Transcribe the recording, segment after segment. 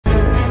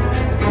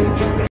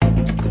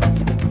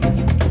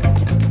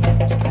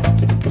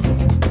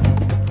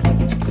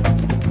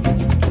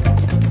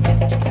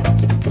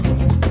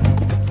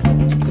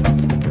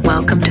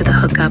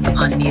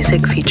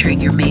Classic featuring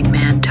your main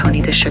man,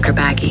 Tony the Sugar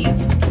Baggy.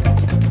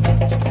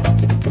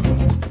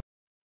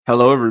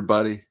 Hello,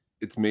 everybody.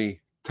 It's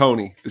me,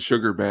 Tony the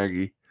Sugar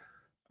Baggy.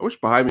 I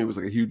wish behind me was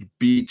like a huge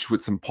beach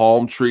with some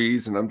palm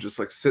trees, and I'm just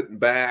like sitting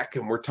back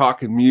and we're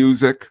talking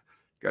music.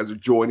 You guys are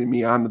joining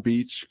me on the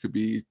beach. Could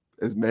be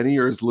as many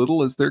or as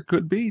little as there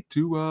could be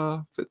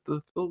to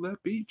fill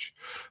that beach.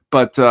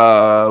 But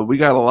we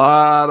got a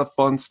lot of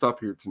fun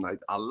stuff here tonight.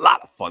 A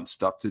lot of fun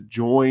stuff to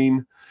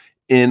join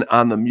in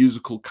on the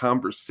musical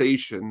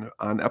conversation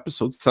on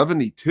episode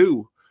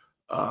 72.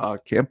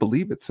 Can't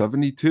believe it,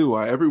 72.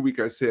 Every week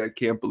I say I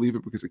can't believe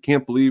it because I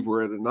can't believe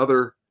we're at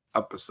another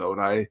episode.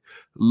 I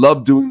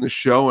love doing the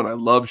show and I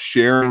love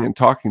sharing and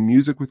talking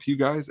music with you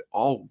guys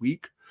all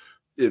week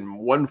in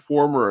one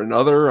form or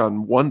another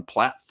on one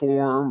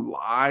platform,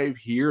 live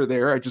here,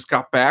 there. I just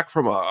got back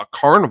from a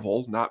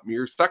carnival not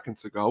mere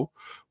seconds ago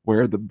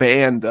where the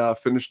band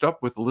finished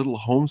up with a little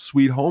Home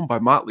Sweet Home by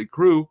Motley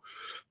Crue.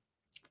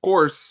 Of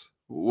course,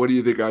 what do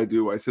you think I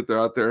do? I sit there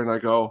out there and I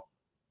go,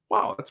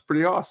 wow, that's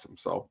pretty awesome.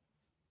 So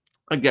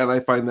again, I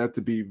find that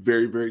to be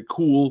very, very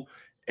cool.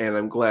 And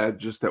I'm glad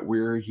just that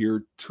we're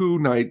here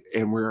tonight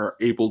and we're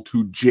able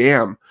to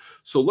jam.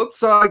 So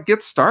let's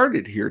get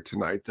started here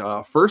tonight.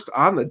 First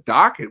on the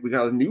docket, we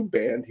got a new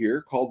band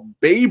here called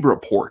Babe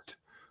Report.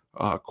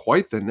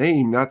 Quite the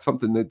name, not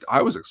something that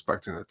I was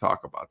expecting to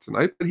talk about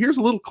tonight. But here's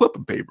a little clip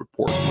of Babe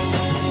Report.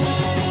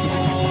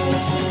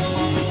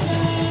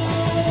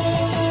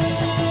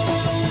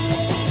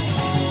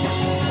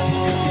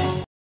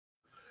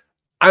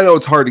 I know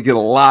it's hard to get a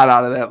lot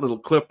out of that little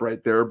clip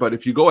right there, but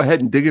if you go ahead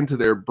and dig into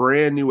their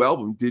brand new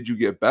album, Did You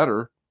Get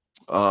Better?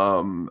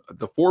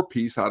 The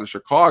 4-piece out of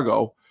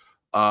Chicago,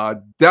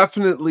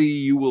 definitely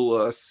you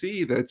will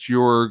see that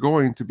you're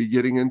going to be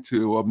getting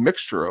into a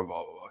mixture of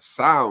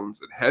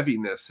sounds and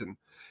heaviness, and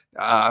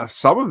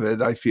some of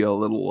it I feel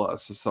a little a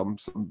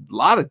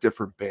lot of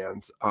different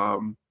bands, a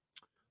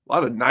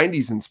lot of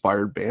 90s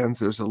inspired bands.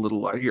 There's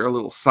I hear a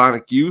little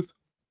Sonic Youth.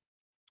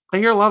 I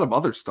hear a lot of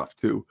other stuff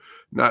too.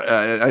 Not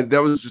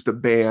that was just a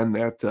band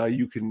that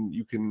you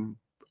can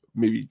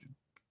maybe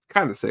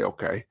kind of say,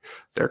 okay,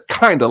 they're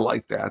kind of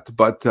like that,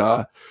 but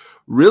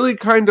really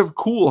kind of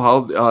cool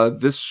how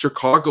this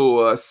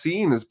Chicago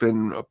scene has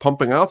been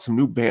pumping out some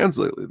new bands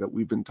lately that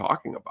we've been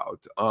talking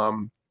about.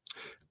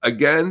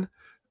 Again,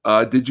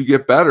 Did You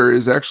Get Better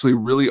is actually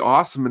really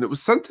awesome, and it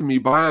was sent to me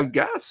by a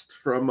guest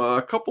from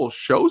a couple of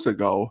shows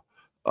ago.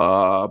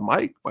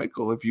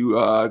 Michael, if you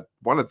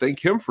want to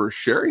thank him for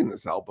sharing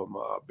this album,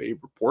 Babe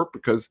Report,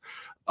 because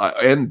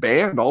and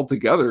band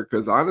altogether,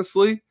 because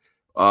honestly,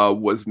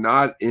 was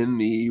not in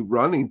the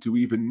running to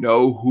even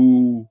know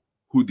who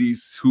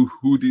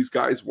these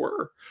guys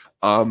were.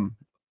 And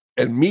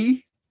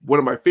me, one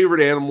of my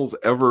favorite animals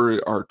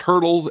ever are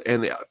turtles,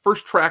 and the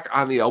first track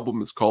on the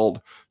album is called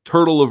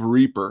Turtle of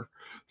Reaper.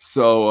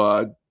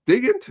 So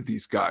dig into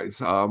these guys.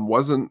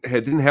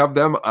 Didn't have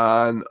them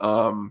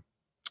on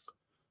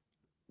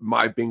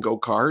my bingo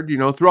card.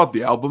 Throughout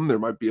the album there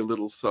might be a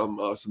little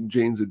some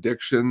Jane's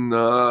Addiction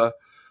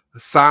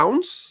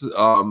sounds,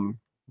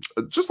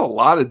 just a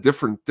lot of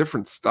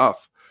different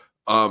stuff,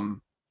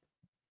 but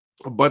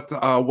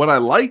what I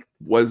liked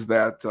was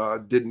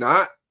that did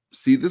not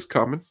see this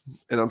coming,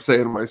 and I'm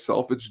saying to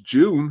myself, it's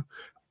June,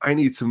 I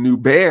need some new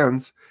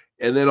bands,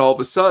 and then all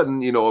of a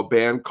sudden, a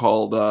band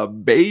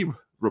called Babe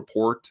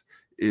Report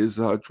is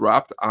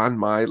dropped on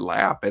my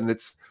lap, and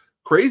it's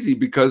crazy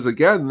because,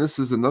 again, this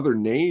is another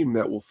name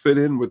that will fit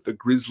in with the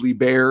Grizzly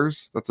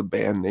Bears. That's a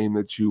band name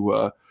that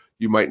you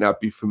might not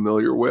be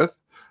familiar with.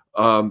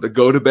 The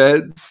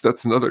Go-To-Beds,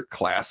 that's another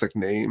classic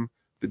name.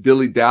 The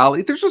Dilly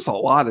Dally. There's just a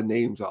lot of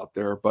names out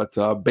there, but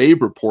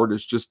Babe Report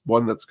is just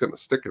one that's going to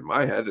stick in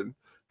my head and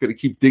going to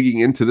keep digging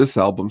into this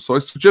album. So I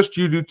suggest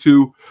you do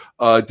too.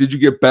 Did You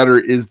Get Better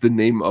is the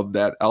name of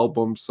that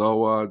album.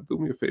 So do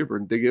me a favor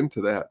and dig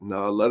into that and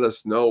let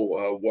us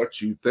know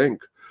what you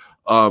think.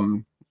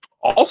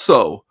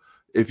 Also,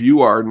 if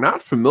you are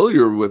not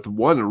familiar with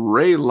one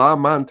Ray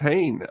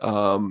LaMontagne,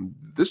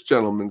 this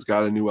gentleman's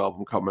got a new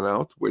album coming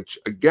out, which,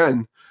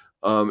 again,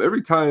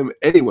 every time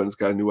anyone's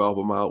got a new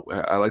album out,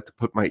 I like to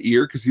put my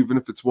ear, because even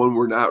if it's one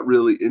we're not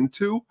really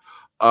into,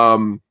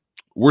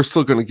 we're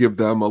still going to give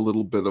them a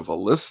little bit of a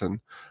listen.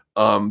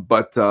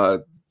 But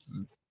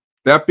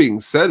that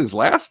being said, his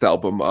last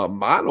album,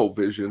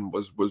 Monovision,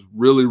 was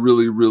really,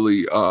 really,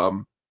 really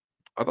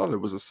I thought it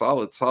was a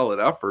solid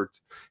effort.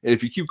 And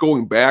if you keep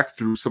going back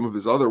through some of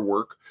his other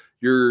work,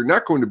 you're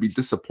not going to be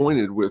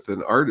disappointed with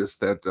an artist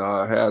that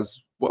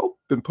has, well,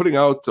 been putting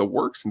out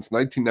work since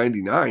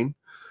 1999.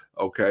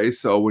 Okay,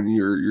 so when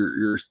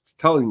you're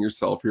telling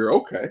yourself here,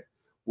 okay,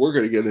 we're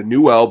going to get a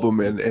new album,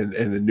 and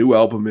a new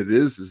album it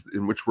is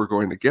in which we're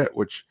going to get,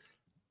 which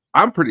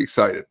I'm pretty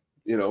excited,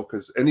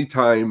 because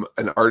anytime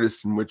an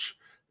artist in which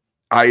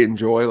I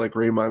enjoy, like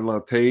Ray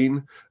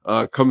LaMontagne,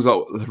 comes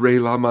out with Ray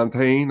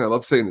LaMontagne. I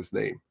love saying his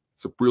name.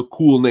 It's a real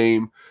cool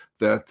name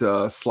that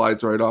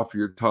slides right off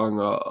your tongue.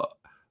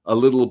 A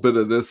little bit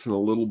of this and a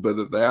little bit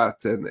of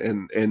that,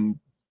 and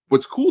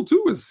what's cool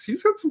too is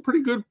he's got some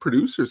pretty good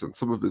producers on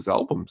some of his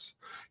albums.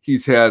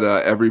 He's had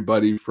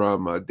everybody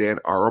from Dan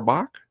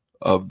Auerbach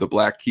of the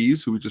Black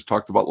Keys, who we just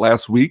talked about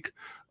last week,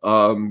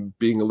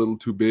 being a little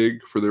too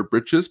big for their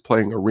britches,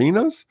 playing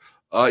arenas.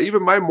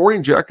 Even My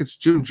Morning Jacket's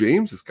Jim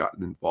James has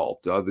gotten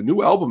involved. The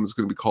new album is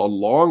going to be called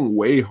Long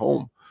Way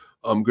Home.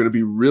 Going to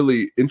be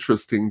really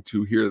interesting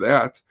to hear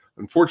that.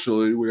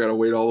 Unfortunately, we got to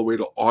wait all the way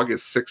till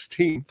August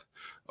 16th.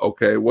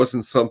 Okay, it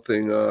wasn't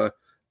something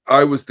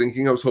I was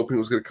thinking. I was hoping it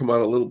was going to come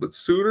out a little bit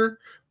sooner.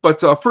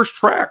 But first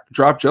track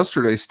dropped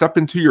yesterday, Step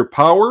Into Your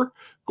Power.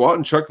 Go out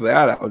and check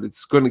that out.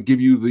 It's going to give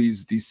you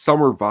these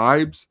summer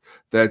vibes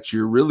that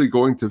you're really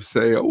going to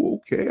say, oh,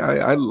 okay,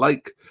 I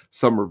like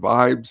summer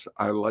vibes.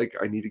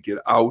 I need to get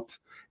out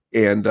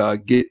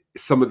and get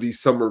some of these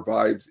summer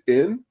vibes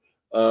in.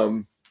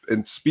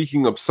 And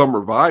speaking of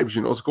summer vibes,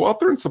 you know, let's go out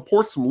there and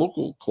support some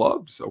local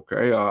clubs,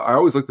 okay? I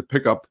always like to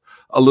pick up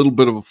a little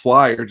bit of a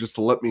flyer just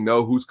to let me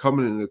know who's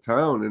coming into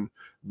town. And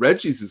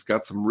Reggie's has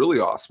got some really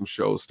awesome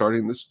shows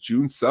starting this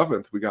June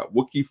 7th. We got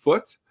Wookie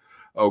Foot,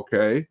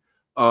 okay?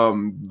 A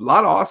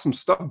lot of awesome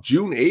stuff.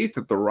 June 8th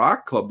at the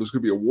Rock Club, there's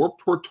going to be a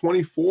Warped Tour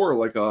 24,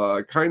 like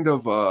a kind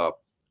of a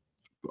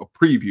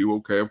preview,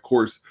 okay? Of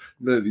course,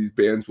 none of these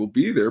bands will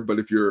be there, but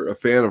if you're a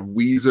fan of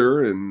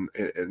Weezer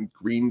and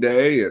Green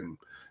Day and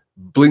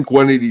Blink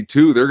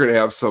 182, they're going to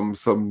have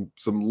some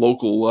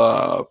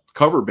local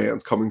cover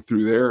bands coming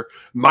through there.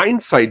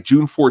 Mindsight,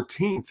 June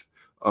 14th,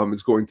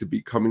 is going to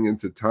be coming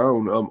into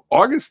town.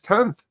 August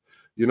 10th,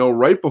 you know,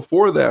 right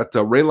before that,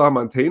 Ray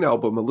LaMontagne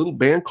album, a little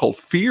band called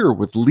Fear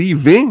with Lee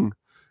Ving.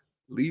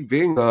 Lee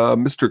Ving,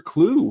 Mr.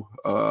 Clue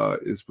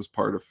was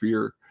part of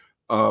Fear.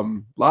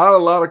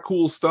 Lot of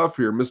cool stuff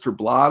here. Mr.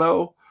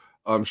 Blotto,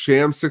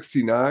 Sham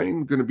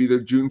 69, going to be there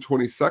June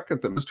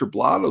 22nd. That Mr.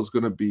 Blotto is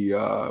going to be,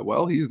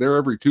 well, he's there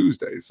every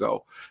Tuesday.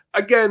 So,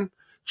 again,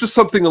 just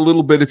something a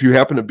little bit if you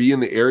happen to be in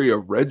the area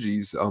of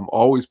Reggie's,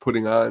 always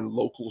putting on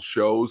local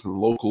shows and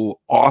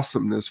local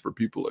awesomeness for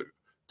people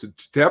to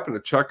happen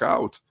to check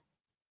out.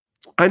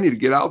 I need to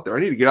get out there. I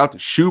need to get out to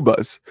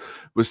Shuba's.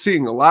 Was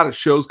seeing a lot of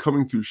shows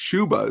coming through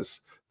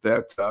Shuba's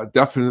that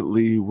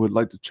definitely would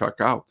like to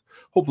check out.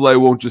 Hopefully I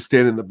won't just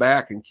stand in the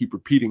back and keep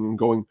repeating and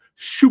going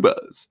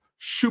Shuba's,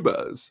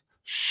 Shuba's,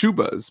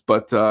 Shuba's.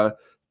 But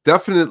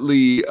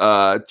definitely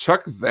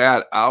check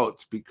that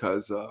out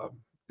because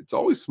it's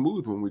always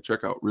smooth when we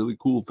check out really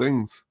cool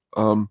things.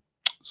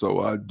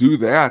 So do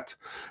that.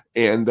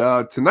 And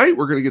tonight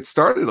we're going to get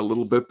started a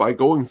little bit by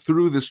going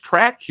through this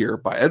track here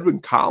by Edwyn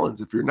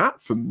Collins. If you're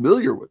not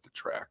familiar with the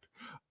track,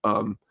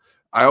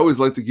 I always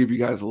like to give you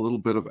guys a little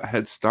bit of a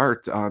head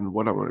start on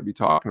what I'm going to be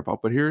talking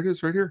about. But here it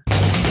is right here.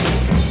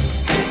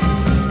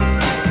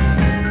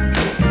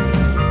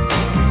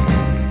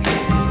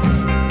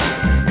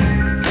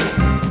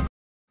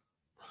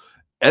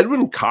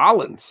 Edwyn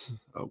Collins,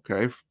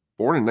 okay,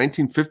 born in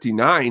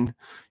 1959.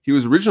 He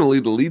was originally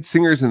the lead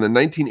singers in the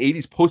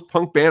 1980s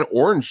post-punk band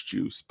Orange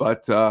Juice.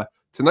 But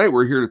tonight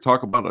we're here to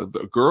talk about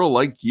a girl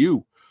like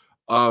you.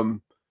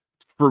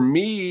 For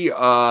me,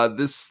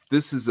 this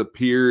has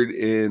appeared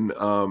in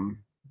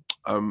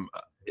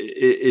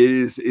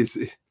it is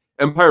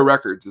Empire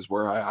Records is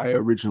where I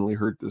originally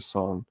heard this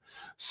song.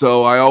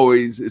 So I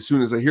always, as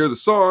soon as I hear the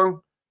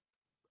song,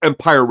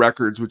 Empire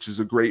Records, which is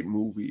a great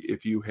movie.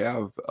 If you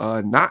have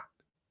not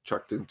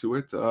checked into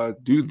it,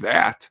 do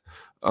that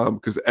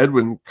because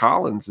Edwyn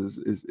Collins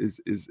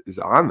is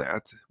on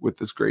that with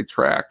this great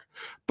track.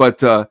 But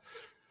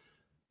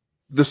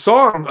the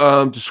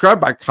song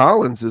described by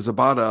Collins is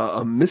about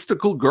a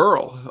mystical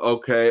girl.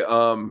 Okay,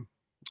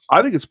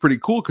 I think it's pretty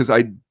cool because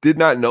I did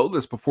not know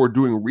this before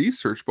doing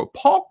research. But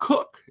Paul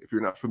Cook, if you're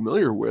not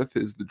familiar with,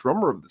 is the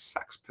drummer of the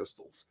Sex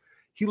Pistols.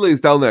 He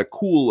lays down that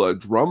cool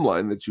drum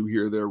line that you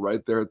hear there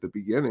right there at the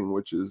beginning,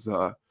 which is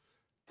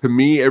to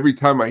me, every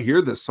time I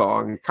hear this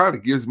song, it kind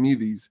of gives me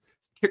these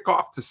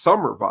kickoff to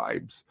summer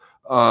vibes.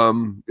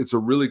 It's a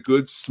really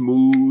good,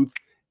 smooth,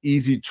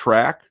 easy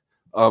track.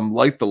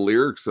 Like the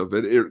lyrics of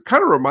it. It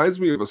kind of reminds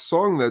me of a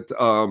song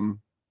that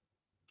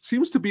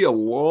seems to be a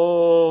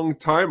long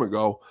time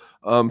ago.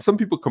 Some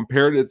people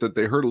compared it that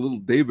they heard a little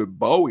David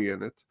Bowie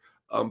in it.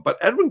 But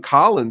Edwyn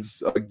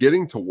Collins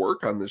getting to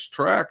work on this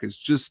track is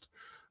just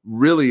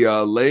really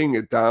laying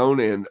it down.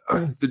 And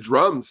the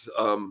drums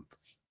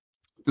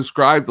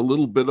described a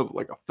little bit of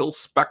like a Phil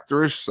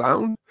Spector-ish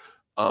sound.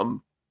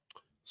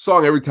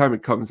 Song every time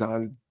it comes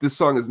on. This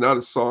song is not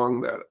a song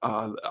that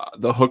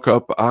the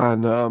hookup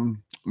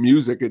on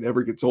music it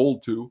never gets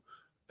old to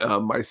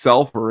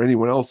myself or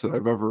anyone else that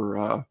I've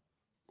ever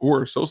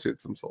or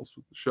associates themselves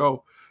with the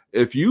show.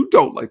 If you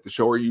don't like the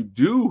show or you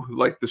do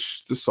like the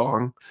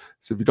song,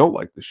 so if you don't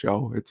like the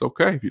show, it's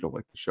okay if you don't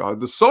like the show.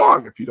 The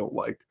song, if you don't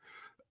like,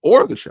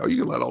 or the show,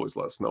 you can always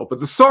let us know. But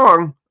the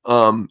song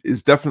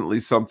is definitely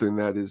something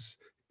that is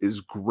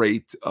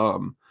great.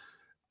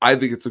 I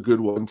think it's a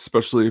good one,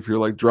 especially if you're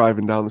like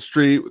driving down the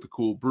street with a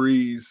cool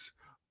breeze.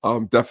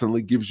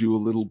 Definitely gives you a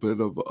little bit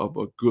of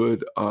a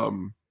good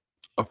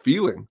a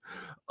feeling.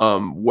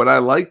 What I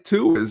like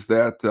too is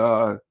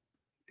that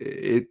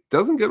it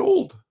doesn't get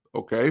old.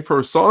 okay, for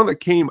a song that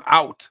came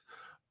out.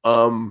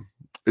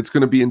 It's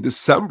going to be in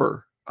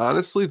December.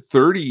 Honestly,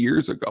 30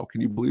 years ago. Can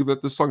you believe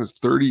that this song is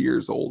 30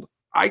 years old?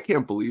 I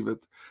can't believe it.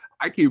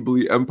 I can't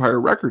believe Empire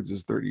Records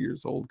is 30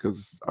 years old,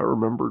 because I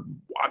remember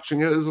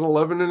watching it as an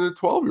 11 and a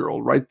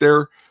 12-year-old right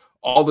there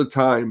all the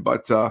time.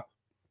 But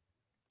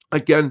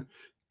again,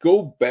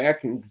 go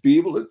back and be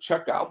able to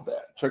check out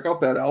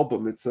that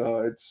album.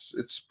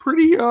 It's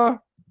pretty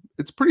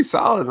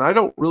solid, and I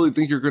don't really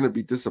think you're going to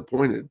be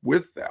disappointed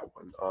with that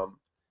one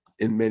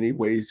in many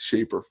ways,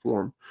 shape, or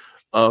form.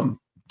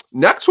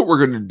 Next, what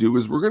we're going to do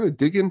is we're going to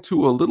dig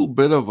into a little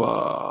bit of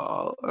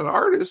an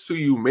artist who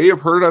you may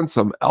have heard on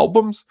some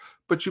albums,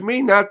 but you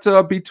may not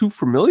be too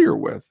familiar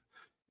with,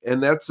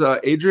 and that's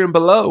Adriane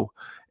Belew.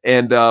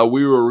 And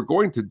we were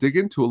going to dig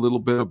into a little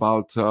bit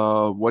about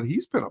what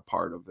he's been a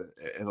part of, it,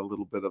 and a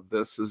little bit of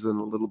this is in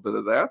a little bit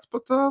of that.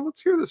 But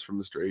let's hear this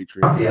from Mr.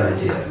 Adriane. The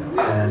idea,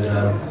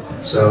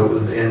 and so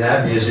in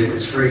that music,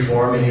 it's free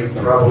form, and you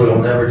probably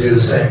will never do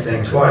the same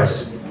thing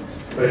twice.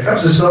 When it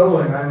comes to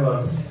soloing,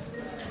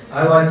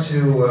 I like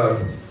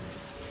to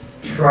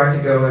try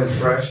to go in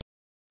fresh.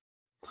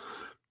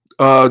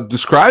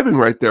 Describing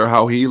right there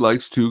how he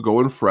likes to go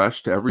in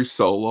fresh to every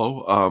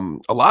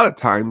solo. A lot of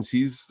times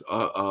he's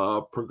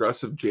a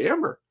progressive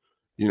jammer.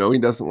 You know, he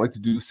doesn't like to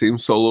do the same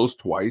solos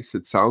twice.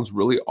 It sounds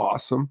really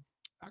awesome.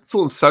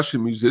 Excellent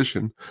session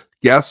musician,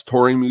 guest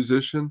touring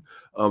musician.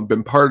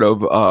 Been part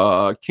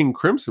of King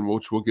Crimson,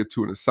 which we'll get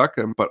to in a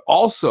second, but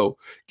also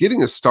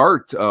getting a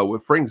start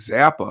with Frank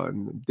Zappa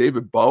and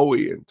David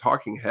Bowie and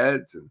Talking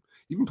Heads, and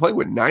even playing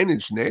with 9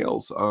 Inch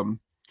Nails.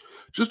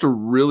 Just a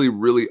really,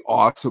 really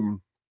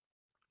awesome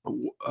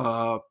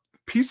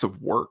piece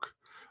of work.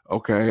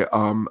 Okay.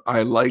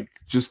 I like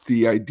just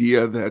the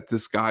idea that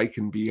this guy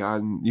can be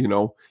on, you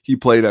know, he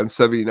played on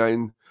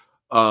 79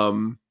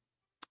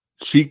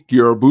 Chic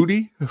Your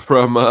Booty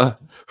from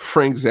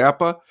Frank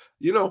Zappa.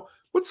 You know,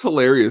 what's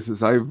hilarious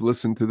is I've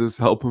listened to this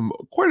album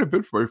quite a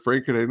bit by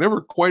Frank, and I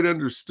never quite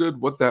understood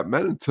what that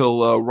meant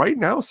until right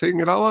now, saying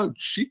it out loud.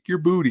 Chic Your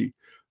Booty,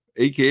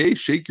 aka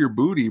Shake Your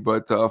Booty.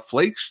 But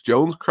Flakes,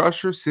 Jones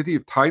Crusher, City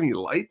of Tiny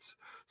Lights,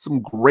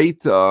 some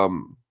great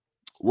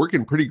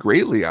working pretty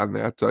greatly on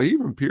that. He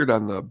even appeared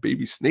on the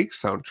Baby Snake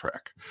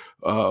soundtrack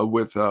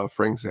with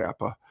Frank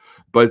Zappa.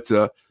 But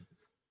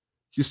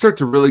you start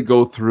to really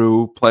go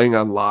through playing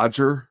on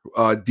Lodger,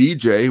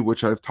 DJ,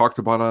 which I've talked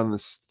about on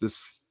this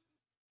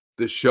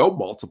show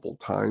multiple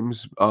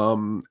times.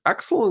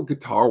 Excellent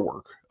guitar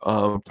work.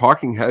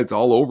 Talking Heads,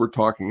 all over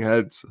Talking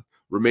Heads.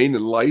 Remain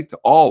in Light,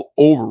 all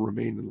over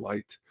Remain in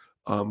Light.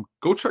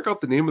 Go check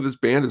out the name of this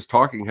band is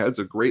Talking Heads,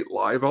 a great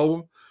live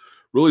album.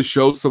 Really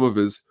shows some of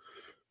his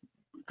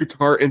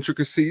guitar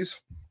intricacies.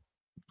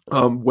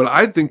 What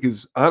I think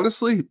is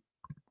honestly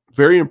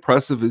very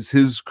impressive is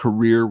his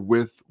career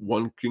with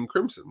One King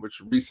Crimson,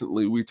 which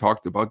recently we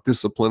talked about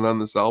Discipline on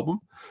this album,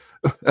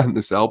 on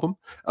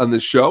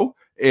this show.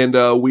 And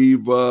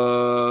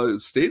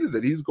we've stated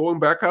that he's going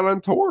back out on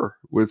tour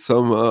with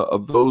some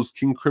of those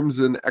King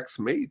Crimson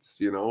ex-mates,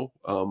 you know,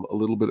 a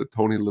little bit of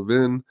Tony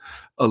Levin,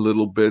 a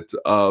little bit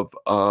of,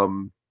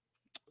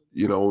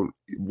 you know,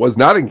 was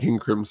not in King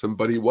Crimson,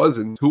 but he was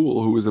in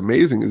Tool, who was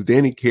amazing, as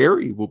Danny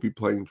Carey will be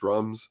playing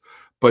drums.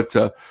 But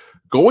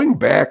going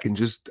back and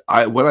just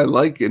what I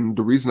like, and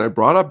the reason I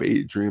brought up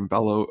Adriane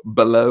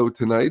Belew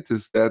tonight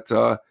is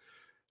that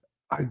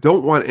I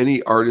don't want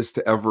any artist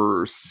to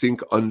ever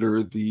sink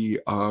under the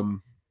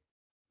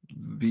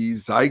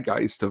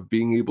zeitgeist of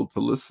being able to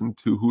listen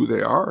to who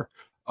they are.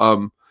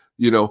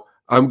 You know,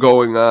 I'm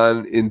going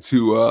on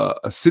into a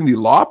Cyndi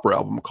Lauper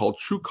album called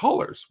True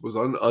Colors. Was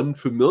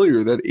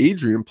unfamiliar that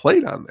Adriane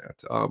played on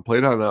that.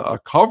 Played on a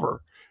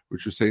cover,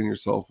 which you're saying to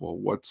yourself, well,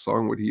 what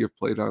song would he have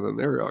played on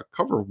there? A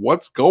cover of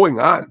What's Going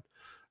On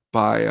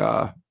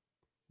by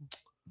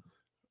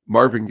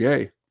Marvin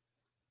Gaye,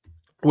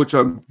 which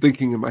I'm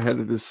thinking in my head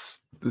of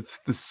this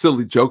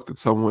silly joke that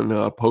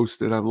someone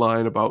posted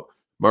online about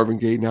Marvin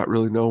Gaye not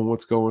really knowing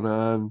what's going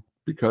on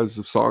because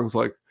of songs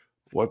like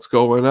What's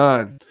Going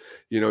On.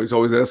 You know, he's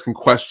always asking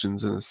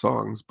questions in his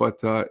songs. But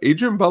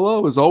Adriane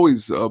Belew is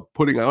always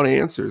putting out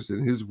answers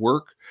in his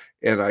work,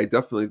 and I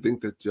definitely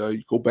think that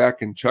you go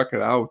back and check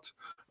it out.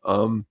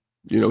 You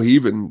know, he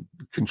even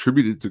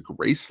contributed to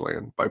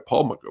Graceland by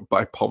Paul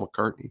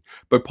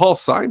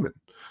Simon.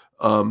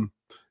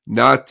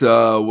 Not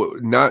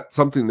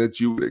something that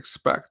you would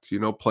expect, you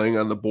know, playing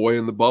on The Boy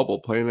in the Bubble,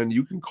 playing on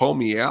You Can Call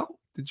Me Al.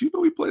 Did you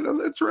know he played on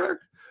that track?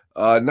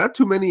 Not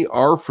too many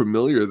are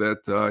familiar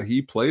that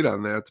he played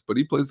on that, but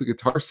he plays the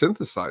guitar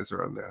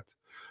synthesizer on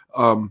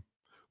that,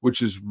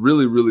 which is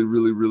really, really,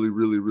 really, really,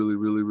 really, really,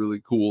 really,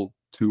 really cool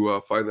to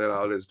find that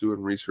out as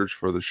doing research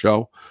for the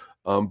show.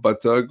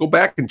 But go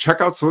back and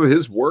check out some of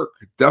his work.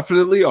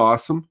 Definitely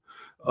awesome.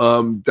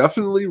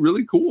 Definitely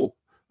really cool.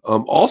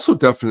 Also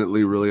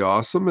definitely really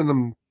awesome, and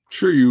I'm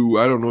sure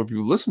I don't know if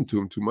you listen to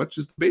him too much,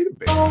 is the Beta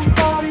Band.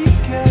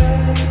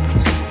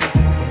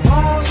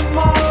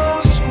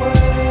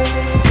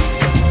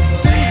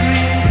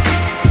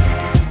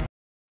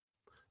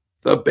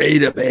 The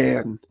Beta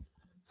Band.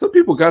 some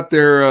people got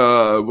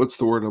their what's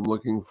the word I'm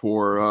looking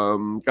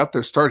for? Got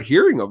their start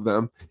hearing of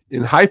them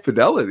in High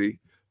Fidelity.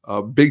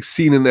 A big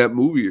scene in that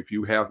movie, if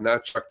you have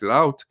not checked it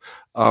out,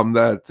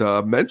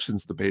 that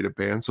mentions the Beta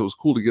Band. So it was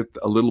cool to get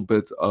a little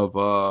bit of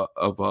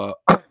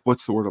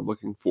what's the word I'm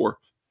looking for?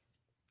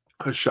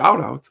 A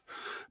shout out.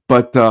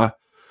 But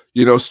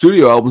you know,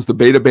 studio albums, the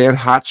Beta Band,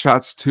 Hot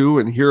Shots 2,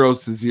 and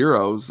Heroes to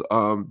Zeros.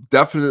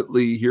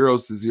 Definitely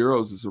Heroes to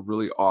Zeros is a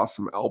really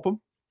awesome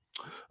album.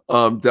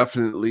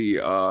 Definitely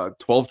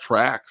 12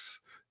 tracks,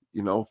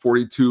 you know,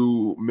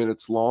 42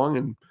 minutes long.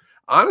 And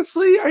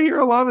honestly, I hear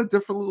a lot of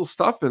different little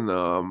stuff in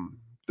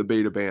the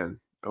Beta Band.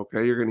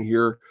 Okay, you're going to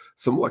hear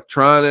some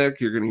electronic,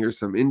 you're going to hear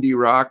some indie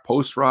rock,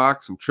 post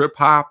rock, some trip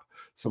hop,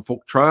 some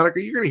folktronic.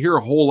 You're going to hear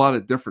a whole lot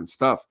of different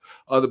stuff.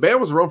 The band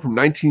was around from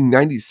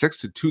 1996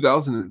 to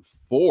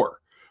 2004,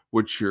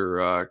 which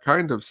you're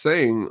kind of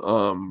saying,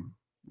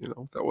 you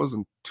know, that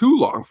wasn't too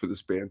long for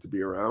this band to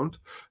be around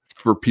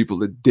for people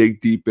to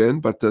dig deep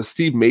in. But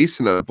Steve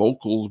Mason on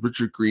vocals,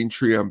 Richard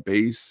Greentree on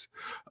bass,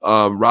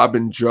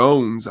 Robin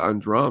Jones on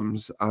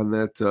drums on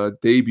that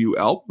debut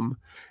album,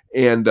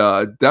 and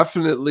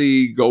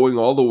definitely going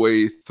all the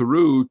way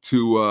through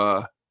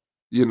to,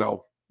 you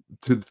know,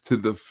 to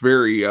the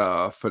very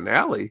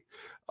finale.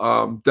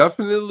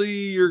 Definitely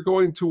you're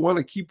going to want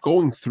to keep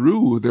going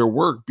through their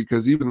work,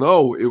 because even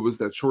though it was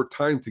that short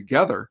time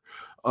together,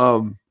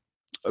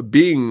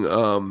 being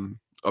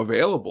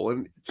available.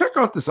 And check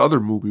out this other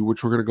movie,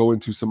 which we're going to go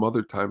into some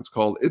other times,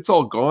 called It's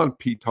All Gone,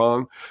 Pete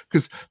Tong,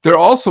 because they're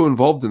also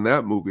involved in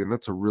that movie, and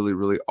that's a really,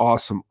 really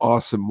awesome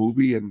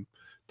movie. And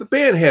the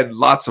band had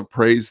lots of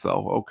praise,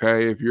 though.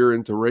 Okay, if you're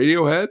into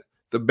Radiohead,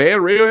 the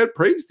band Radiohead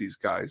praised these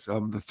guys.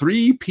 The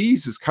 3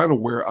 EPs is kind of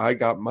where I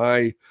got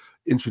my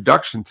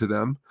introduction to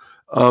them.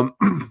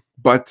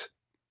 But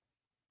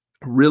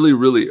really,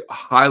 really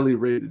highly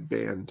rated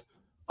band.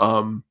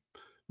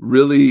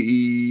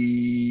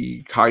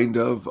 Really kind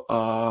of,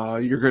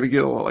 you're going to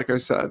get, like I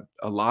said,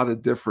 a lot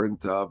of different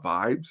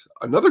vibes.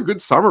 Another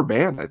good summer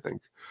band, I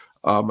think.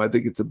 I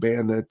think it's a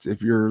band that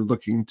if you're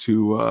looking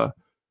to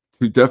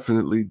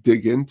definitely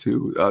dig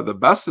into, the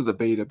Best of the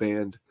Beta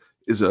Band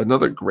is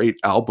another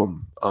great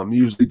album.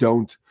 Usually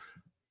don't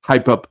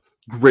hype up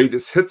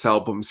greatest hits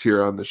albums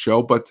here on the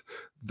show, but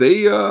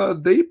they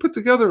put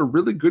together a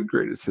really good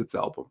greatest hits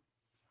album.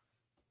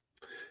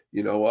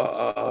 You know,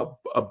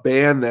 a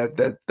band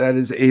that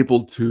is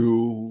able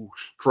to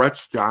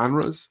stretch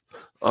genres,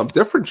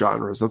 different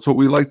genres. That's what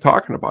we like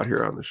talking about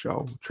here on the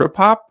show. Trip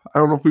hop, I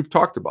don't know if we've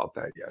talked about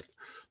that yet.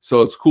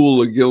 So it's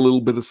cool to get a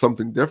little bit of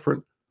something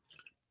different,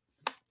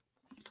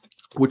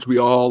 which we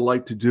all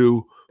like to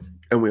do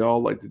and we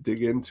all like to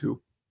dig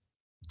into.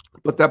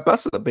 But that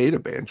Best of the Beta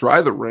Band,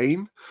 Dry the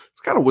Rain,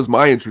 it's kind of was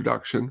my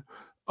introduction.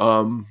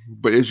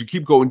 But as you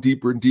keep going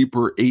deeper and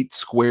deeper, 8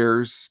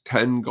 Squares,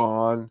 10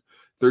 Gone,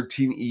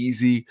 13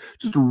 Easy,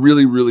 just a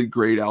really, really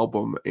great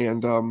album.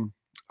 And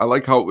I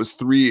like how it was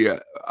 3.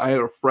 I had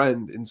a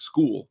friend in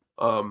school.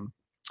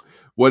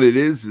 What it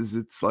is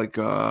it's like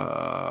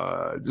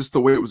just the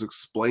way it was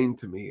explained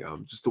to me,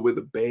 just the way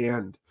the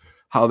band,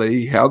 how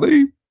they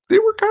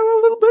were kind of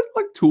a little bit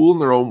like Tool in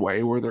their own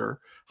way, where they're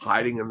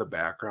hiding in the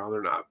background.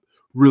 They're not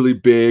really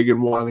big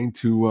and wanting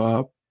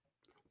to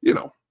you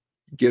know,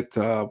 get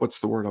what's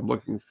the word I'm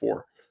looking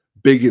for,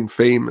 big and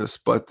famous.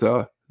 But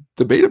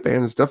the Beta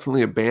Band is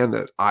definitely a band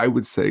that I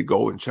would say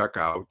go and check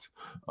out.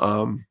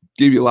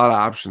 Give you a lot of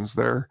options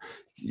there.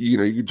 You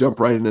know, you can jump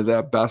right into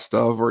that best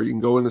of, or you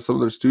can go into some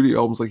of their studio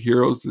albums like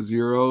Heroes to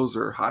Zeros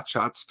or Hot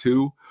Shots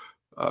 2.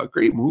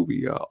 Great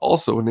movie.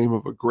 Also a name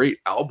of a great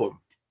album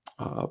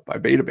by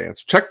Beta Band.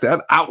 So check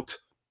that out.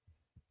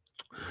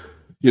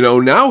 You know,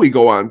 now we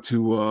go on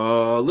to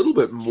a little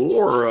bit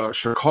more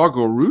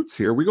Chicago roots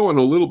here. We go on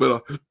a little bit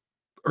of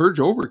Urge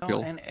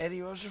Overkill. And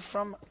Eddie Rosa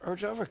from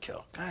Urge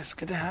Overkill. Guys,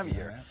 good to have you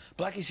here.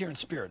 Blackie's here in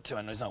spirit, too.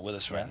 I know he's not with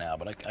us right now,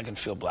 but I can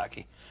feel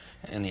Blackie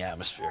in the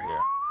atmosphere here.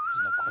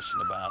 There's no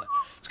question about it.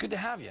 It's good to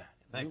have you.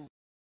 Thanks.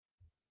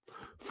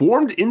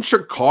 Formed in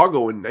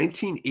Chicago in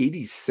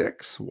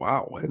 1986.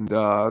 Wow. And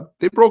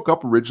they broke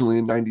up originally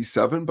in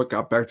 97, but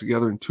got back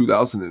together in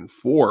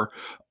 2004.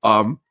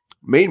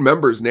 Main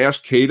members, Nash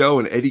Cato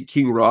and Eddie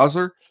King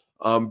Roser,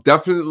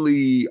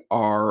 definitely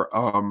are...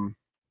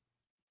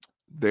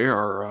 they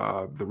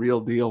are the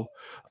real deal.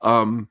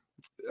 A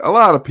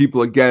lot of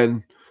people,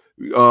 again,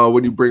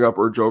 when you bring up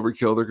Urge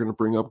Overkill, they're going to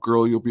bring up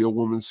Girl, You'll Be a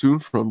Woman Soon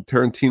from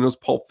Tarantino's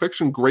Pulp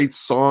Fiction. Great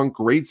song,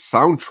 great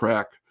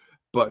soundtrack.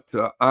 But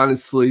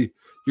honestly,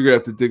 you're going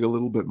to have to dig a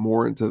little bit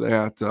more into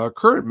that.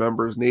 Current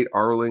members, Nate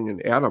Arling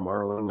and Adam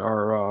Arling,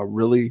 are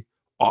really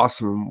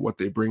awesome in what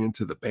they bring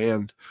into the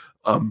band.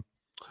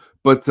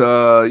 But,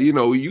 you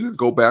know, you could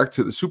go back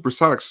to the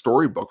Supersonic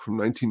Storybook from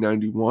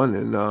 1991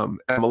 and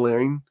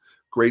Emmeline.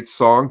 Great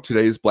song.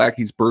 Today is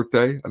Blackie's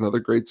birthday. Another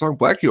great song.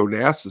 Blackie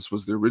Onassis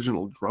was the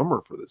original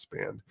drummer for this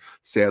band.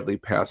 Sadly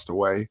passed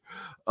away.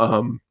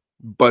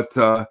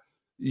 But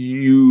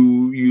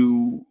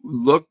you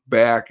look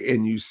back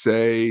and you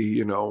say,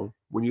 you know,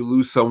 when you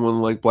lose someone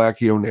like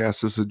Blackie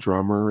Onassis, a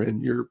drummer,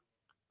 and you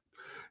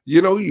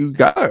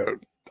gotta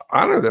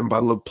honor them by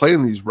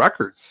playing these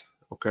records.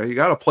 Okay, you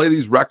got to play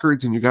these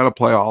records, and you got to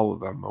play all of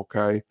them.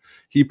 Okay,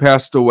 he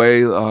passed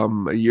away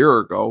a year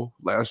ago,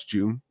 last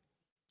June,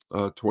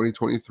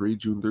 2023,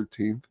 June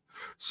 13th.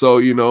 So,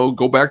 you know,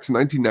 go back to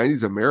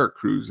 1990s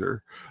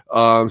Americruiser,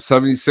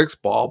 76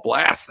 ball,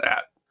 blast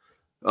that.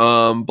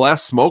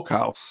 Blast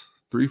Smokehouse,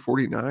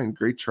 349,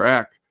 great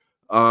track.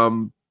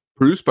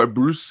 Produced by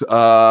Butch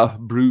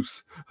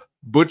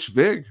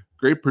Vig,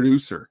 great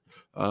producer.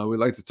 We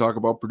like to talk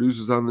about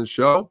producers on the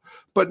show,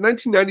 but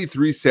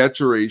 1993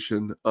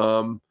 Saturation,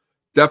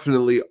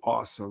 definitely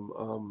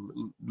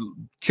awesome.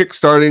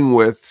 Kickstarting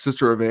with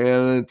Sister of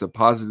Anna to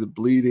Positive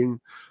Bleeding.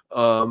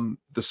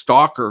 The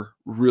Stalker,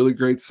 really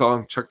great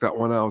song. Check that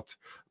one out.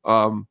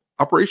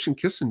 Operation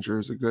Kissinger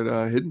is a good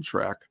hidden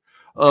track.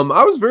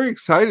 I was very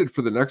excited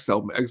for the next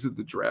album, Exit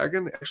the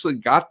Dragon. Actually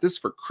got this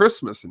for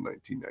Christmas in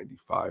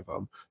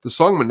 1995. The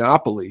song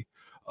Monopoly,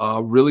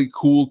 really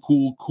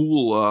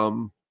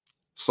cool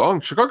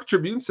song. Chicago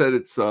Tribune said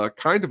it's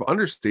kind of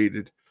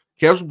understated.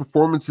 Casual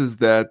performances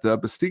that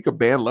bespeak a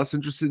band less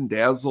interested in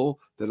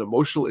dazzle than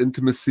emotional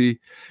intimacy,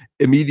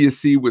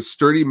 immediacy with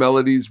sturdy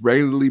melodies,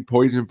 regularly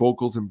poignant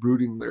vocals, and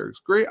brooding lyrics.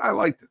 Great, I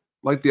liked it.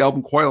 Liked the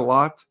album quite a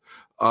lot.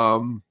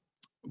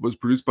 Was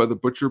produced by the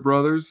Butcher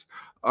Brothers.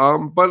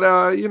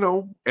 But you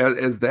know,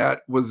 as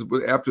that was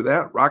after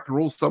that, Rock and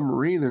Roll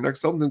Submarine, their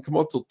next album didn't come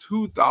out till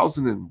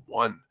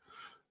 2001.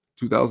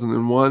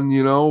 2001,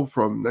 you know,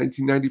 from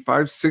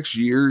 1995, 6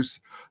 years.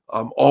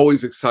 I'm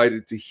always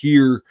excited to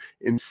hear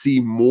and see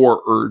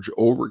more Urge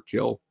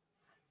Overkill.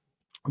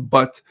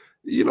 But,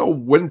 you know,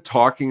 when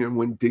talking and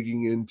when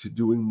digging into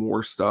doing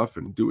more stuff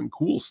and doing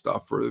cool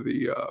stuff for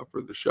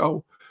the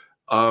show,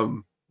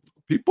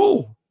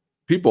 people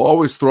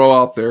always throw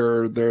out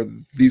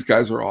these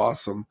guys are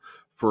awesome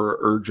for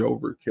Urge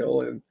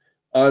Overkill. And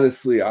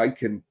honestly, I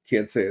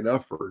can't say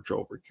enough for Urge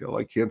Overkill.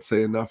 I can't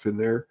say enough in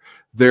their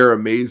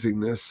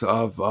amazingness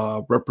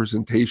of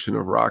representation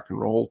of rock and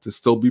roll to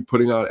still be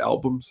putting out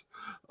albums.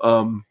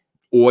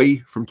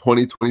 Oi from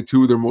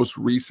 2022, their most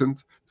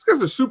recent. These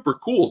guys are super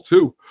cool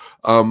too.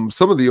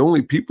 Some of the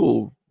only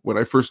people when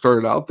I first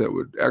started out that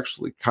would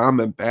actually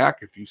comment back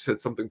if you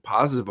said something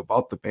positive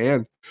about the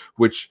band,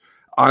 which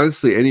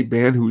honestly, any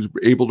band who's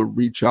able to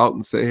reach out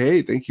and say,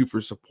 hey, thank you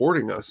for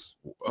supporting us,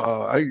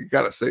 I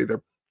gotta say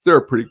they're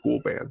a pretty cool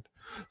band.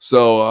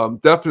 So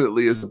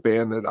definitely is a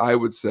band that I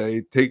would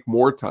say take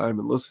more time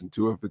and listen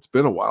to if it's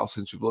been a while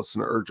since you've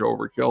listened to Urge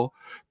Overkill,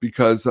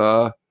 because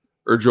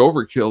Urge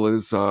Overkill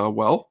is,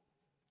 well,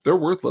 they're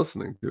worth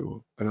listening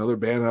to. Another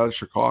band out of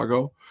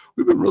Chicago.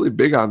 We've been really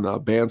big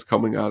on bands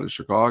coming out of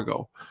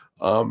Chicago.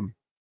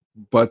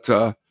 But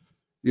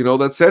you know,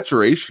 that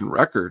Saturation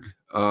record,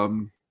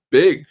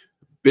 big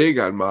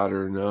on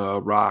modern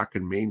rock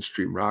and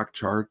mainstream rock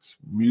charts,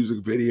 music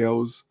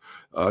videos,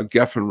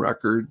 Geffen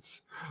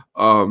Records.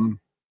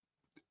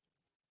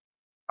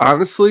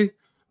 Honestly,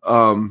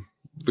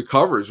 the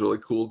cover is really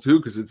cool too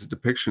because it's a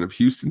depiction of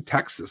Houston,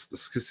 Texas, the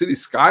city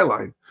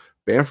skyline.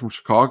 Band from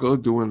Chicago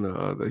doing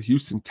the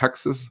Houston,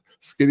 Texas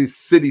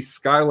city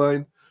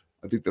skyline.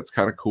 I think that's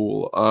kind of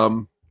cool.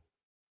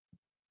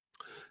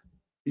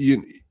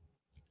 You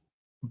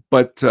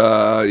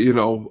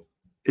know,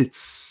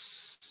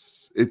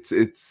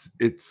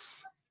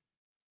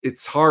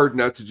 it's hard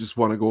not to just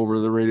want to go over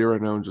to the radio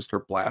right now and just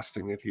start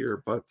blasting it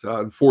here. But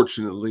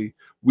unfortunately,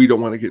 we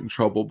don't want to get in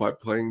trouble by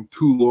playing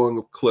too long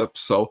of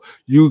clips. So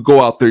you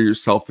go out there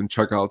yourself and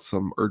check out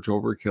some Urge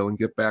Overkill and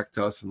get back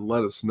to us and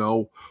let us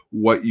know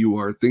what you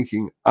are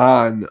thinking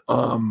on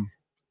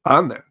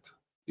that.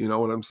 You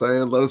know what I'm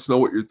saying? Let us know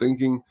what you're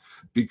thinking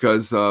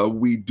because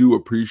we do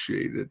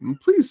appreciate it.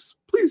 And please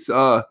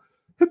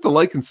hit the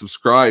like and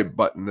subscribe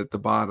button at the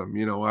bottom.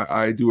 You know,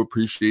 I do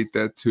appreciate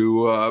that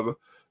too.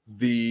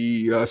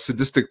 The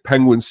Sadistic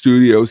Penguin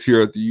Studios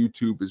here at the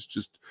YouTube is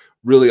just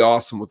really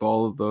awesome with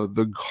all of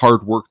the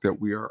hard work that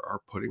we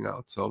are putting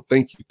out. So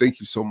thank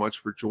you so much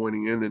for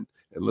joining in and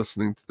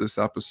listening to this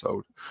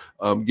episode.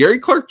 Gary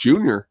Clark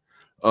Jr.,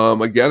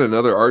 again,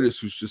 another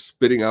artist who's just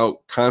spitting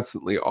out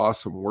constantly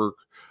awesome work.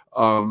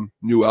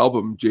 New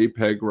album,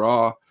 JPEG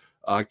Raw,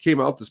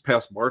 came out this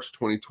past March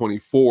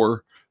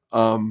 2024.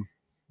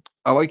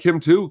 I like him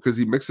too because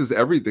he mixes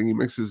everything. He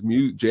mixes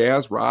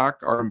jazz,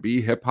 rock,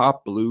 R&B, hip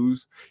hop,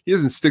 blues. He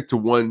doesn't stick to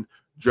one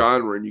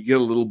genre, and you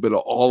get a little bit of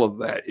all of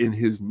that in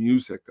his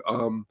music.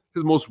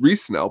 His most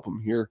recent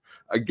album here,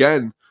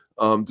 again,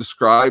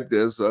 described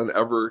as an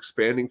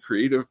ever-expanding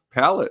creative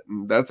palette,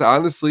 and that's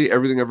honestly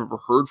everything I've ever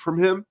heard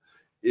from him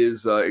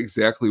is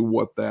exactly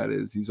what that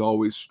is. He's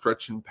always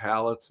stretching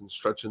palettes and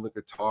stretching the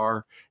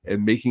guitar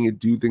and making it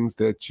do things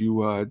that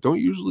you don't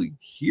usually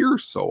hear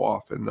so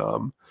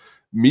often.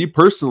 Me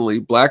personally,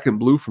 Black and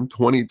Blue from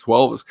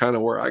 2012 is kind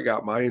of where I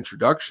got my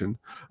introduction.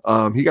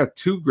 He got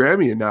 2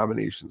 Grammy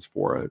nominations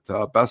for it.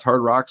 Best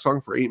Hard Rock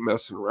Song for Ain't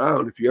Messing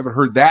Around. If you haven't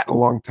heard that in a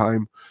long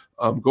time,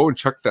 go and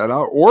check that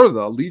out. Or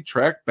the lead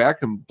track,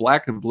 Back in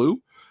Black and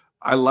Blue.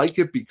 I like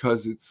it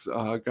because it's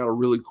got a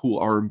really cool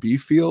R&B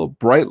feel.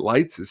 Bright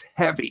Lights is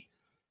heavy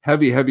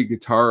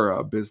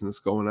guitar business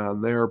going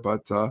on there.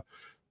 But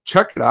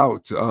check it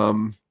out.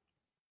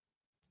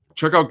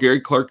 Check out Gary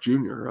Clark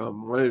Jr.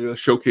 Wanted to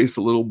showcase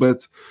a little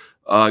bit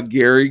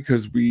Gary,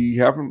 because we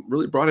haven't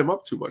really brought him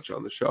up too much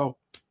on the show.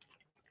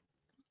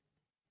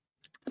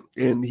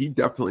 And he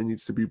definitely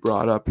needs to be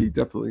brought up. He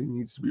definitely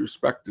needs to be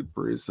respected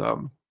for his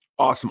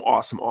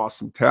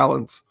awesome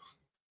talents.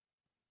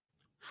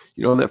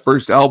 You know, in that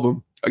first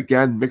album,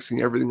 again,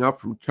 mixing everything up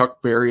from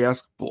Chuck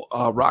Berry-esque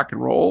rock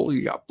and roll.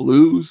 You got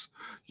blues.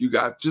 You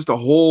got just a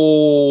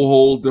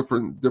whole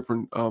different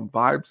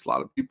vibes. A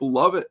lot of people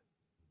love it.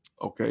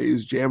 Okay,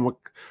 he's jammed with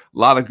a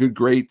lot of good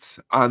greats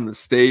on the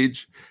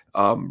stage,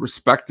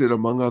 respected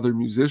among other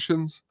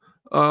musicians.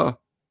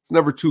 It's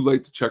never too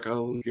late to check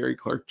out Gary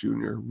Clark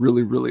Jr.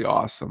 Really, really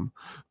awesome.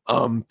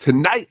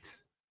 Tonight,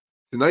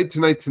 what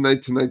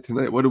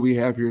do we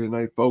have here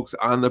tonight, folks?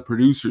 On the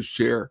producer's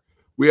chair,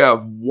 we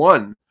have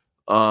one.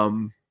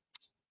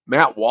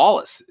 Matt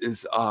Wallace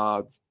is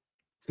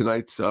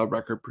tonight's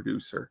record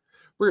producer.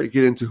 We're going to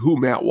get into who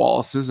Matt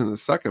Wallace is in a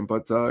second,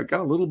 but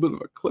got a little bit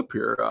of a clip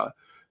here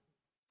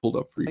pulled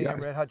up for you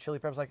guys. Red Hot Chili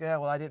Peppers, like, yeah,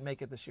 well, I didn't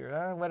make it this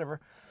year,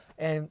 whatever.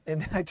 And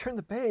then I turned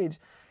the page,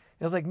 and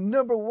it was like,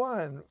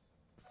 #1,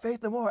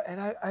 Faith No More.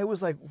 And I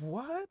was like,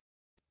 what?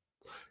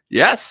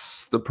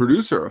 Yes, the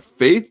producer of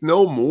Faith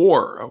No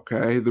More,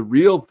 okay? The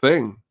Real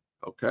Thing,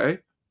 okay?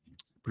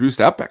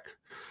 Produced Epic.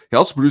 He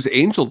also produced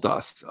Angel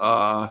Dust.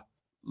 Love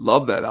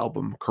that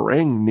album.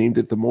 Kerrang named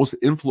it the most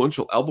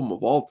influential album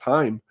of all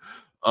time.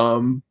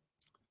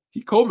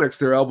 He co-mixed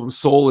their album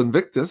Soul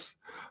Invictus.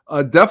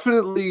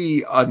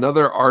 Definitely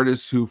another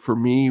artist who, for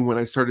me, when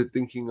I started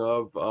thinking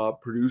of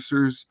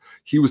producers,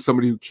 he was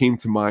somebody who came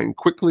to mind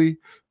quickly,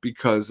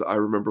 because I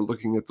remember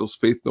looking at those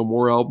Faith No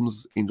More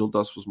albums. Angel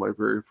Dust was my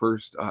very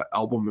first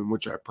album in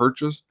which I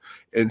purchased,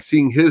 and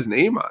seeing his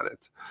name on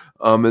it.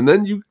 And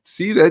then you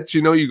see that,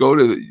 you know, you go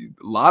to a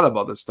lot of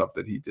other stuff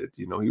that he did.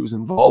 You know, he was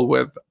involved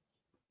with,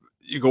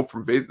 you go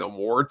from Faith No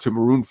More to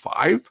Maroon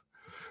 5.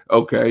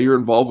 Okay, you're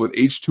involved with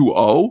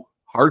H2O,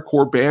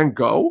 hardcore band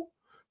Go.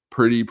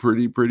 Pretty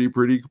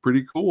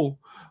cool.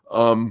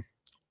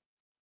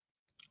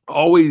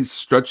 Always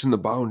stretching the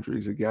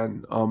boundaries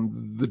again.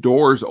 The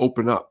doors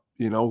open up,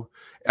 you know,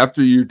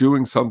 after you're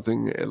doing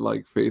something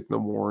like Faith No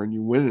More and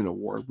you win an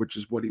award, which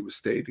is what he was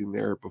stating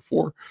there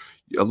before.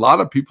 A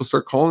lot of people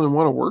start calling and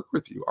want to work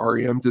with you.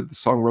 REM did the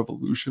song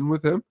Revolution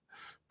with him.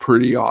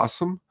 Pretty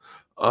awesome.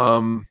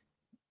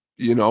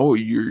 You know,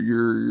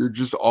 you're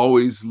just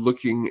always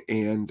looking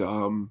and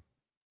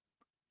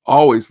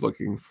always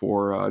looking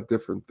for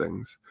different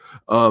things.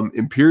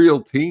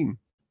 Imperial Teen,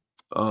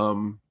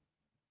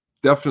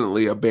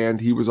 definitely a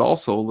band he was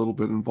also a little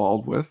bit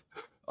involved with.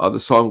 The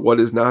song What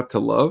Is Not to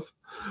Love,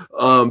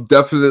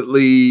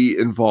 definitely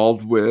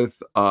involved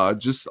with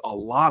just a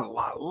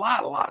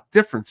lot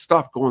different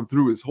stuff going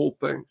through his whole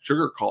thing.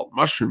 Sugar Cult,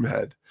 Mushroom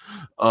Head,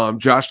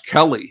 Josh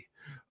Kelly,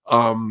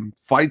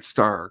 Fight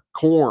Star,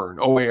 Korn,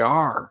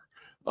 OAR,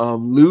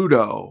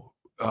 Ludo,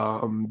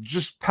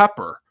 just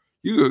Pepper.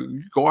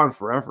 You go on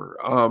forever.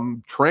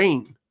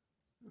 Train.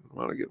 I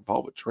want to get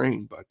involved with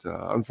Train, but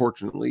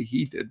unfortunately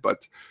he did.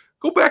 But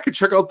go back and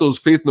check out those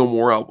Faith No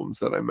More albums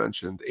that I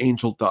mentioned.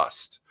 Angel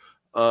Dust.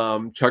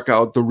 Check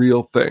out The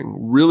Real Thing.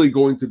 Really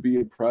going to be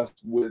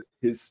impressed with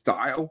his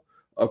style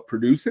of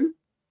producing.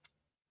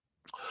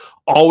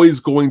 Always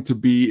going to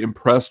be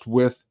impressed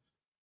with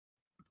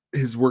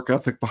his work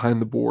ethic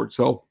behind the board.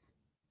 So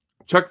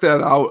check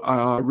that out.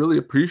 I really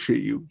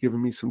appreciate you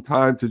giving me some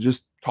time to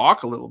just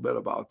talk a little bit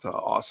about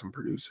awesome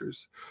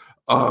producers.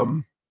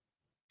 You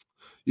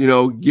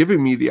know,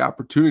 giving me the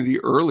opportunity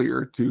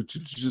earlier to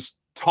just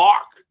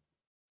talk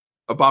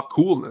about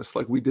coolness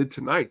like we did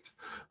tonight.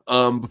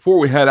 Before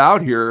we head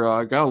out here,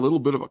 I got a little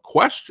bit of a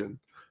question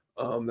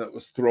that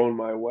was thrown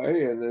my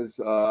way, and is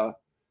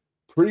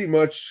pretty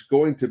much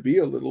going to be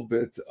a little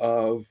bit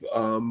of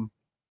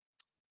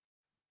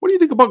what do you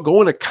think about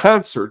going to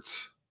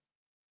concerts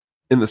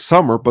in the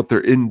summer, but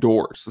they're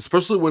indoors,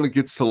 especially when it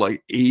gets to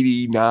like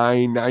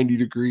 89, 90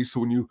 degrees. So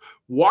when you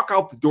walk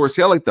out the door,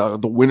 see, I like the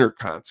winter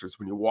concerts,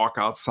 when you walk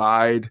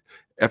outside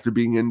after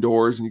being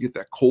indoors and you get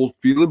that cold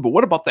feeling. But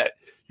what about that?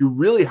 You're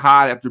really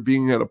hot after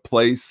being at a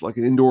place like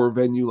an indoor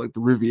venue, like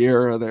the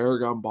Riviera, the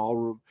Aragon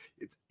Ballroom.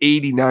 It's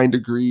 89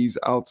 degrees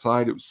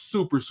outside. It was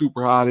super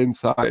hot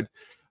inside.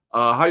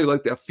 How do you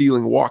like that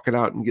feeling walking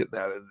out and getting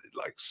that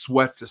like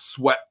sweat to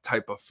sweat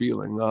type of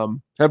feeling?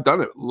 I've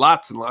done it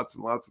lots and lots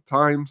of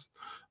times.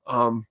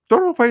 Don't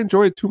know if I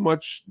enjoy it too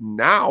much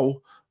now.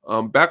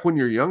 Back when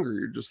you're younger,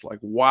 you're just like,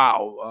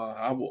 wow,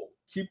 I will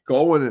keep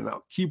going and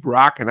I'll keep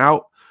rocking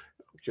out.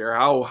 I don't care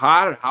how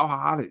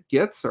hot it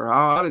gets or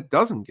how hot it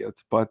doesn't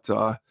get. But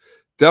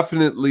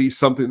definitely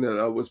something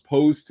that was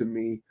posed to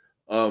me.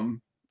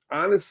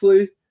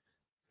 Honestly,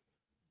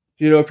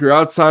 you know, if you're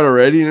outside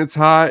already and it's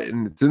hot,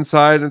 and it's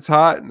inside and it's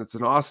hot, and it's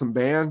an awesome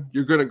band,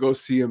 you're going to go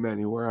see them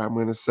anywhere. I'm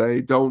going to say,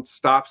 don't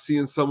stop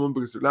seeing someone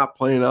because they're not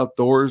playing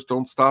outdoors.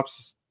 Don't stop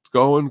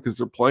going because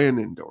they're playing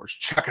indoors.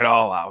 Check it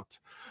all out.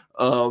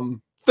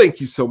 Thank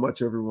you so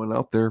much, everyone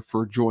out there,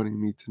 for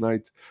joining me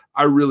tonight.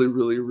 I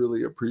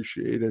really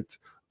appreciate it.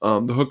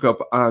 The hookup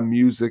on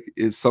music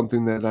is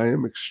something that I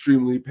am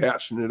extremely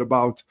passionate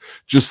about,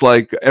 just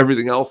like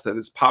everything else that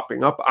is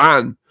popping up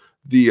on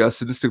the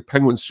Sadistic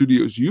Penguin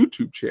Studios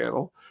YouTube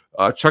channel.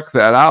 Check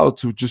that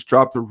out. We just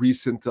dropped a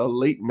recent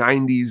late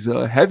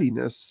 90s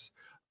heaviness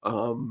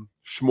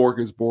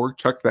smorgasbord.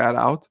 Check that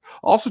out.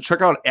 Also,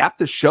 check out At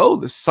the Show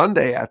this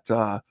Sunday at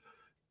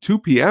 2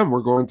 p.m.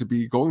 We're going to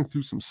be going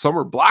through some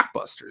summer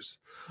blockbusters.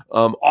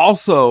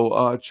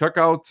 Also, check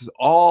out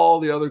all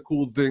the other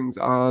cool things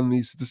on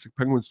the Sadistic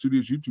Penguin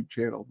Studios YouTube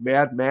channel.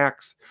 Mad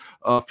Max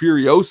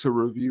Furiosa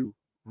review,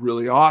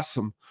 really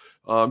awesome.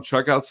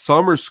 Check out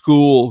Summer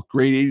School,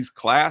 great 80s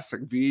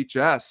classic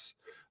VHS.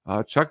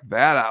 Check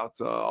that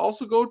out.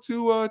 Also go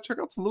to check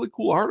out some really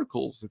cool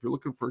articles if you're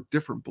looking for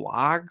different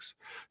blogs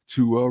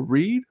to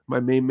read. My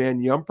main man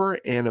Yumper,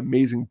 an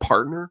amazing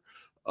partner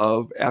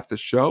of At the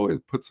Show,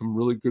 it put some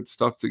really good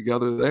stuff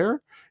together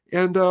there.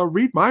 And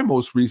read my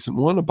most recent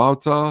one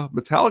about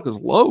Metallica's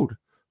Load.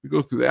 We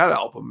go through that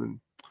album and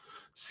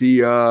see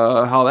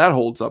how that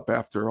holds up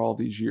after all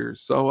these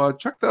years. So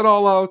check that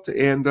all out.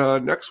 And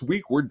next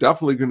week we're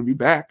definitely going to be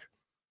back,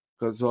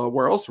 because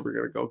where else are we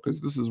going to go?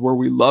 Because this is where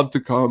we love to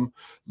come,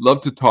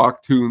 love to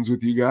talk tunes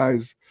with you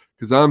guys,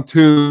 because I'm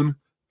Tune.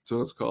 That's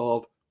what it's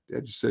called.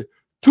 Dad just say,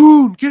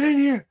 Tune, get in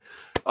here.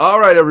 All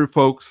right,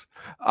 folks.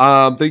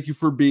 Thank you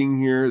for being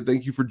here.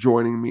 Thank you for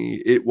joining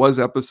me. It was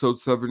episode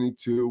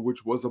 72,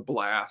 which was a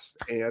blast.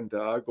 And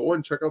go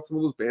and check out some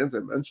of those bands I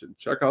mentioned.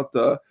 Check out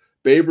the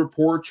Babe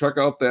Report. Check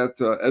out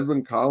that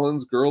Edwin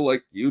Collins, Girl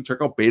Like You. Check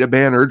out Beta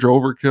Band, Urge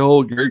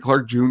Overkill, Gary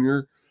Clark Jr.,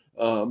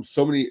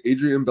 so many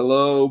Adriane,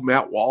 Belew,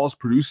 Matt Wallace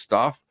produced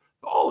stuff,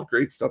 all the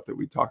great stuff that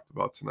we talked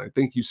about tonight.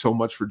 Thank you so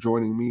much for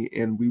joining me,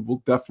 and we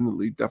will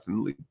definitely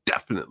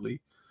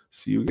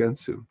see you again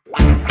soon.